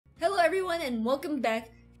Hello everyone and welcome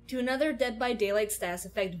back to another Dead by Daylight status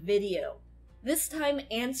effect video. This time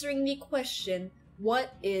answering the question,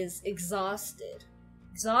 what is exhausted?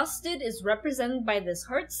 Exhausted is represented by this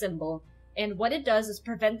heart symbol, and what it does is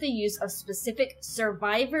prevent the use of specific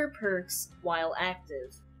survivor perks while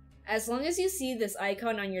active. As long as you see this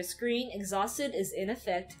icon on your screen, exhausted is in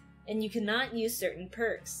effect, and you cannot use certain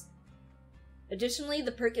perks. Additionally,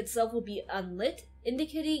 the perk itself will be unlit,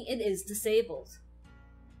 indicating it is disabled.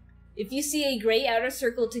 If you see a gray outer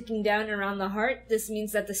circle ticking down around the heart, this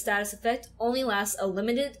means that the status effect only lasts a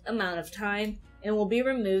limited amount of time and will be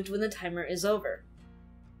removed when the timer is over.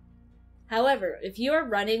 However, if you are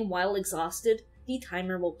running while exhausted, the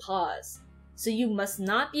timer will pause, so you must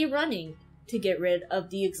not be running to get rid of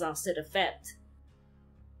the exhausted effect.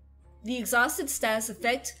 The exhausted status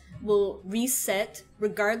effect will reset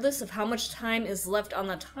regardless of how much time is left on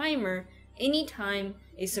the timer anytime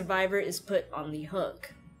a survivor is put on the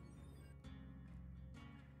hook.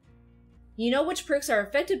 You know which perks are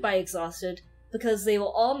affected by exhausted because they will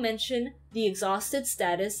all mention the exhausted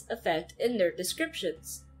status effect in their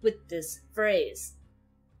descriptions with this phrase.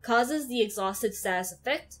 Causes the exhausted status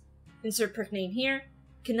effect, insert perk name here,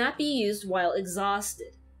 cannot be used while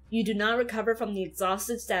exhausted. You do not recover from the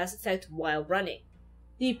exhausted status effect while running.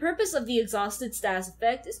 The purpose of the exhausted status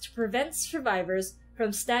effect is to prevent survivors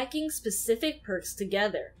from stacking specific perks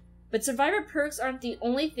together. But survivor perks aren't the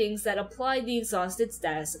only things that apply the exhausted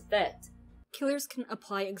status effect. Killers can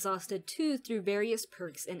apply exhausted too through various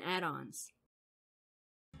perks and add-ons.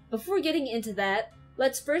 Before getting into that,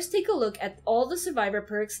 let's first take a look at all the survivor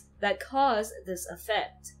perks that cause this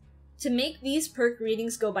effect. To make these perk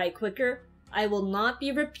readings go by quicker, I will not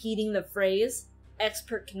be repeating the phrase, X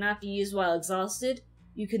perk cannot be used while exhausted,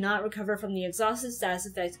 you cannot recover from the exhausted status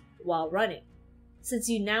effect while running, since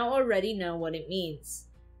you now already know what it means.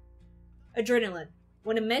 Adrenaline.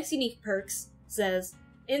 One of Mech's unique perks says,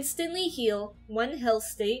 instantly heal 1 health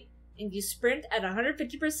state and you sprint at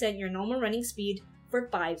 150% your normal running speed for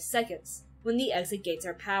 5 seconds when the exit gates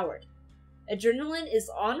are powered. Adrenaline is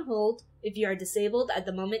on hold if you are disabled at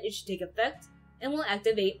the moment it should take effect and will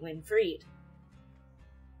activate when freed.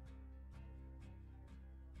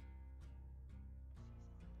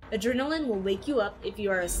 Adrenaline will wake you up if you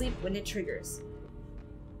are asleep when it triggers.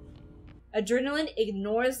 Adrenaline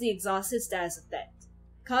ignores the exhausted status effect.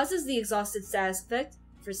 Causes the exhausted status effect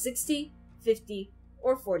for 60, 50,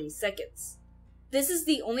 or 40 seconds. This is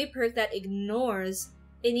the only perk that ignores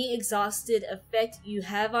any exhausted effect you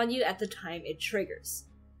have on you at the time it triggers.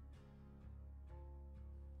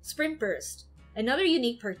 Sprint Burst. Another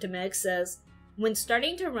unique perk to Meg says, when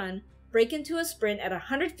starting to run, break into a sprint at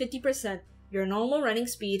 150% your normal running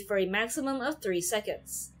speed for a maximum of 3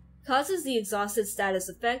 seconds. Causes the exhausted status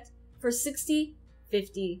effect for 60,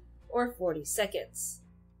 50, or 40 seconds.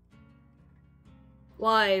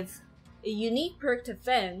 Live. A unique perk to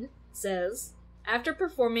Fend says, after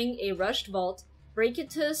performing a rushed vault, break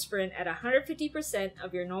into a sprint at 150%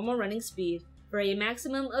 of your normal running speed for a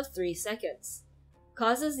maximum of 3 seconds.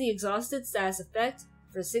 Causes the exhausted status effect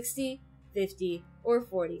for 60, 50, or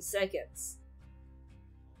 40 seconds.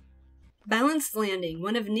 Balanced Landing,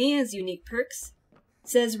 one of Nea's unique perks,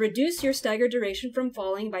 says reduce your stagger duration from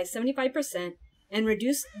falling by 75% and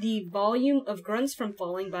reduce the volume of grunts from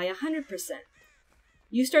falling by 100%.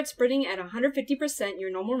 You start sprinting at 150%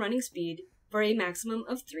 your normal running speed for a maximum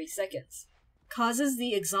of 3 seconds. Causes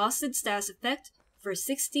the exhausted status effect for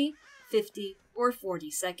 60, 50, or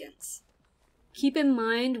 40 seconds. Keep in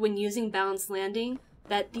mind when using Balanced Landing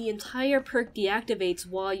that the entire perk deactivates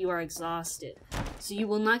while you are exhausted, so you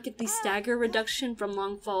will not get the stagger reduction from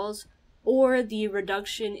long falls or the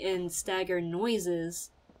reduction in stagger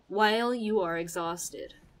noises while you are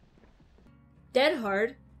exhausted. Dead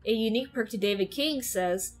Hard, a unique perk to David King,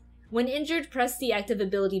 says, when injured, press the active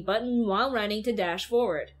ability button while running to dash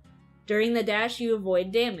forward. During the dash, you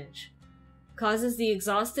avoid damage. Causes the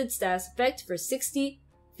exhausted status effect for 60,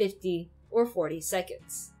 50, or 40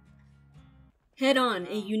 seconds. Head On,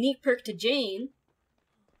 a unique perk to Jane,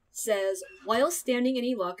 says, while standing in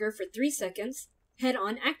a locker for 3 seconds, Head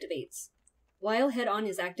On activates. While Head On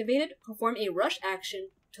is activated, perform a rush action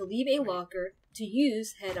to leave a locker to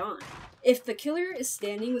use Head On. If the killer is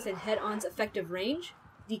standing within Head On's effective range,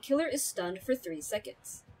 the killer is stunned for 3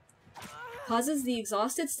 seconds. Causes the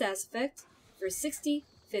exhausted status effect for 60,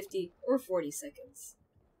 50, or 40 seconds.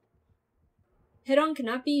 Head On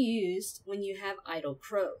cannot be used when you have idle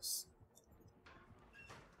crows.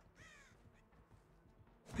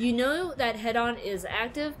 You know that Head On is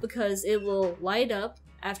active because it will light up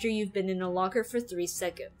after you've been in a locker for 3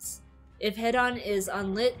 seconds. If Head On is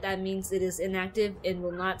unlit, that means it is inactive and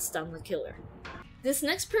will not stun the killer. This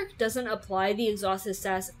next perk doesn't apply the exhausted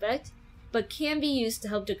status effect, but can be used to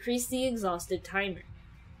help decrease the exhausted timer.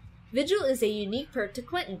 Vigil is a unique perk to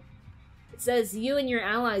Quentin. It says you and your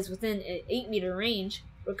allies within an 8-meter range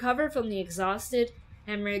recover from the exhausted,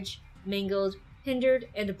 hemorrhage, mangled, hindered,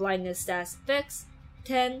 and blindness status effects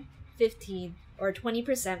 10, 15, or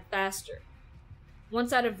 20% faster.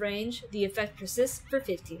 Once out of range, the effect persists for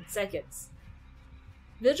 15 seconds.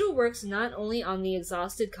 Vigil works not only on the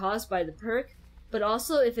exhausted caused by the perk, but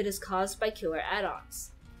also if it is caused by killer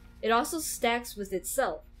add-ons. It also stacks with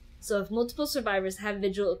itself, so if multiple survivors have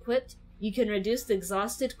Vigil equipped, you can reduce the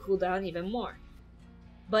exhausted cooldown even more.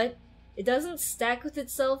 But it doesn't stack with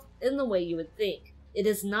itself in the way you would think. It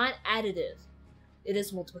is not additive, it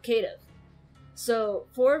is multiplicative. So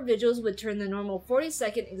 4 Vigils would turn the normal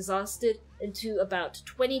 40-second exhausted into about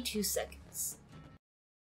 22 seconds.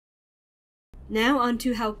 Now on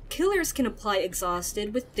to how killers can apply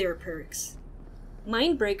exhausted with their perks.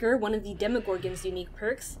 Mindbreaker, one of the Demogorgon's unique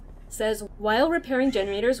perks, says while repairing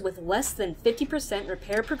generators with less than 50%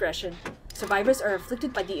 repair progression, survivors are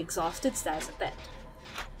afflicted by the exhausted status effect.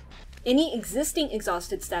 Any existing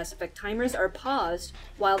exhausted status effect timers are paused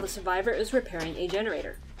while the survivor is repairing a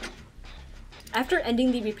generator. After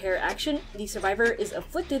ending the repair action, the survivor is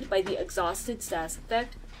afflicted by the exhausted status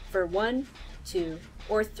effect for 1, 2,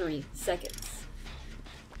 or 3 seconds.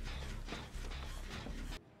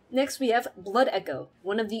 Next we have Blood Echo,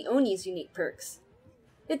 one of the Oni's unique perks.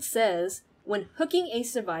 It says, when hooking a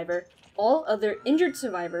survivor, all other injured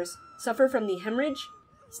survivors suffer from the hemorrhage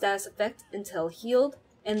status effect until healed,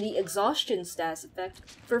 and the exhaustion status effect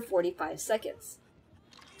for 45 seconds.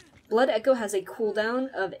 Blood Echo has a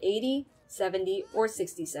cooldown of 80, 70, or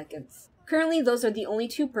 60 seconds. Currently, those are the only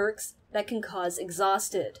 2 perks that can cause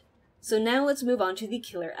exhausted. So now let's move on to the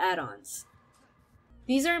killer add-ons.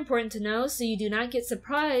 These are important to know so you do not get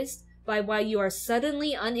surprised by why you are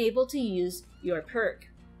suddenly unable to use your perk.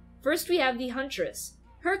 First we have the Huntress.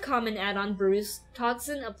 Her common add-on Bruce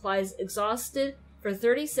Toxin applies exhausted for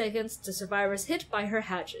 30 seconds to survivors hit by her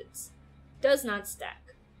hatchets. Does not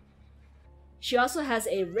stack. She also has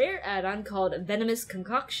a rare add-on called Venomous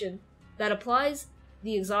Concoction that applies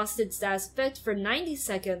the exhausted status effect for 90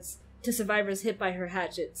 seconds to survivors hit by her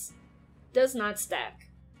hatchets. Does not stack.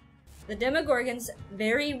 The Demogorgon's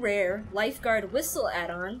very rare Lifeguard Whistle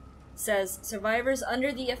add-on says survivors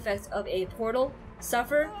under the effect of a portal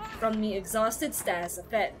suffer from the exhausted status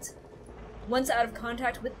effect. Once out of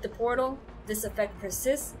contact with the portal, this effect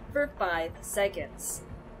persists for 5 seconds.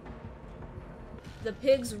 The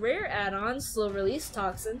Pig's rare add-on, Slow Release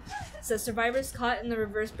Toxin, says survivors caught in the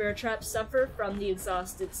reverse bear trap suffer from the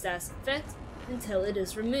exhausted status effect until it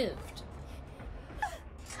is removed.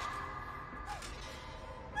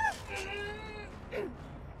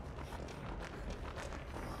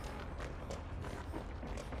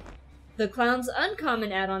 The Clown's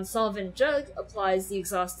uncommon add-on Solvent Jug applies the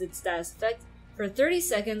exhausted status effect for 30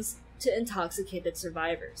 seconds to intoxicated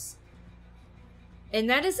survivors. And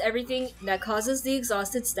that is everything that causes the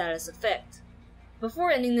exhausted status effect.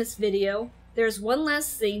 Before ending this video, there's one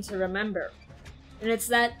last thing to remember, and it's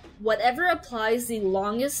that whatever applies the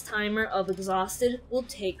longest timer of exhausted will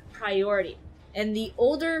take priority, and the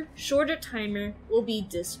older, shorter timer will be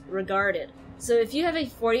disregarded. So if you have a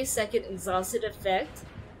 40-second exhausted effect,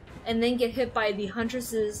 and then get hit by the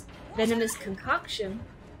Huntress's Venomous Concoction,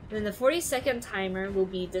 then the 40-second timer will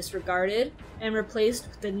be disregarded and replaced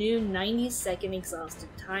with the new 90-second exhausted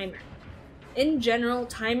timer. In general,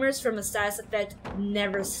 timers from a status effect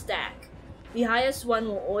never stack. The highest one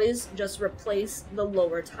will always just replace the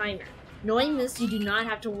lower timer. Knowing this, you do not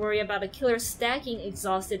have to worry about a killer stacking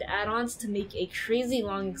exhausted add-ons to make a crazy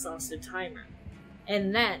long exhausted timer.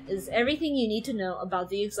 And that is everything you need to know about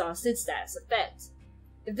the exhausted status effect.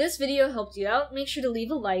 If this video helped you out, make sure to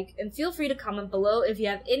leave a like, and feel free to comment below if you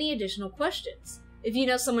have any additional questions. If you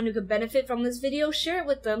know someone who could benefit from this video, share it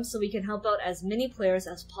with them so we can help out as many players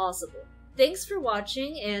as possible. Thanks for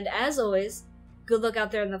watching, and as always, good luck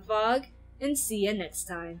out there in the fog, and see you next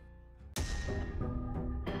time.